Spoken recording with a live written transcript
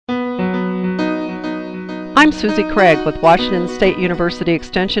I'm Susie Craig with Washington State University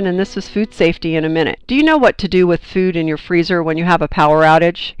Extension, and this is Food Safety in a Minute. Do you know what to do with food in your freezer when you have a power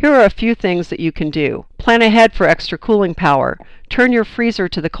outage? Here are a few things that you can do. Plan ahead for extra cooling power. Turn your freezer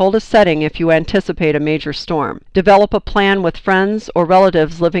to the coldest setting if you anticipate a major storm. Develop a plan with friends or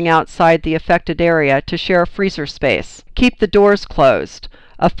relatives living outside the affected area to share freezer space. Keep the doors closed.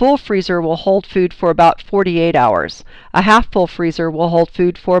 A full freezer will hold food for about 48 hours. A half-full freezer will hold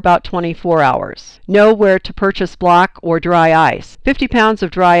food for about 24 hours. Know where to purchase block or dry ice. 50 pounds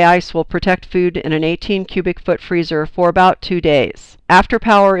of dry ice will protect food in an 18 cubic foot freezer for about 2 days. After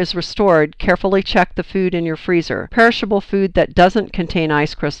power is restored, carefully check the food in your freezer. Perishable food that doesn't contain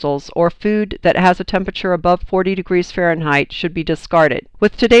ice crystals or food that has a temperature above 40 degrees Fahrenheit should be discarded.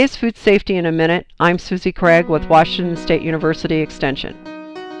 With today's Food Safety in a Minute, I'm Susie Craig with Washington State University Extension.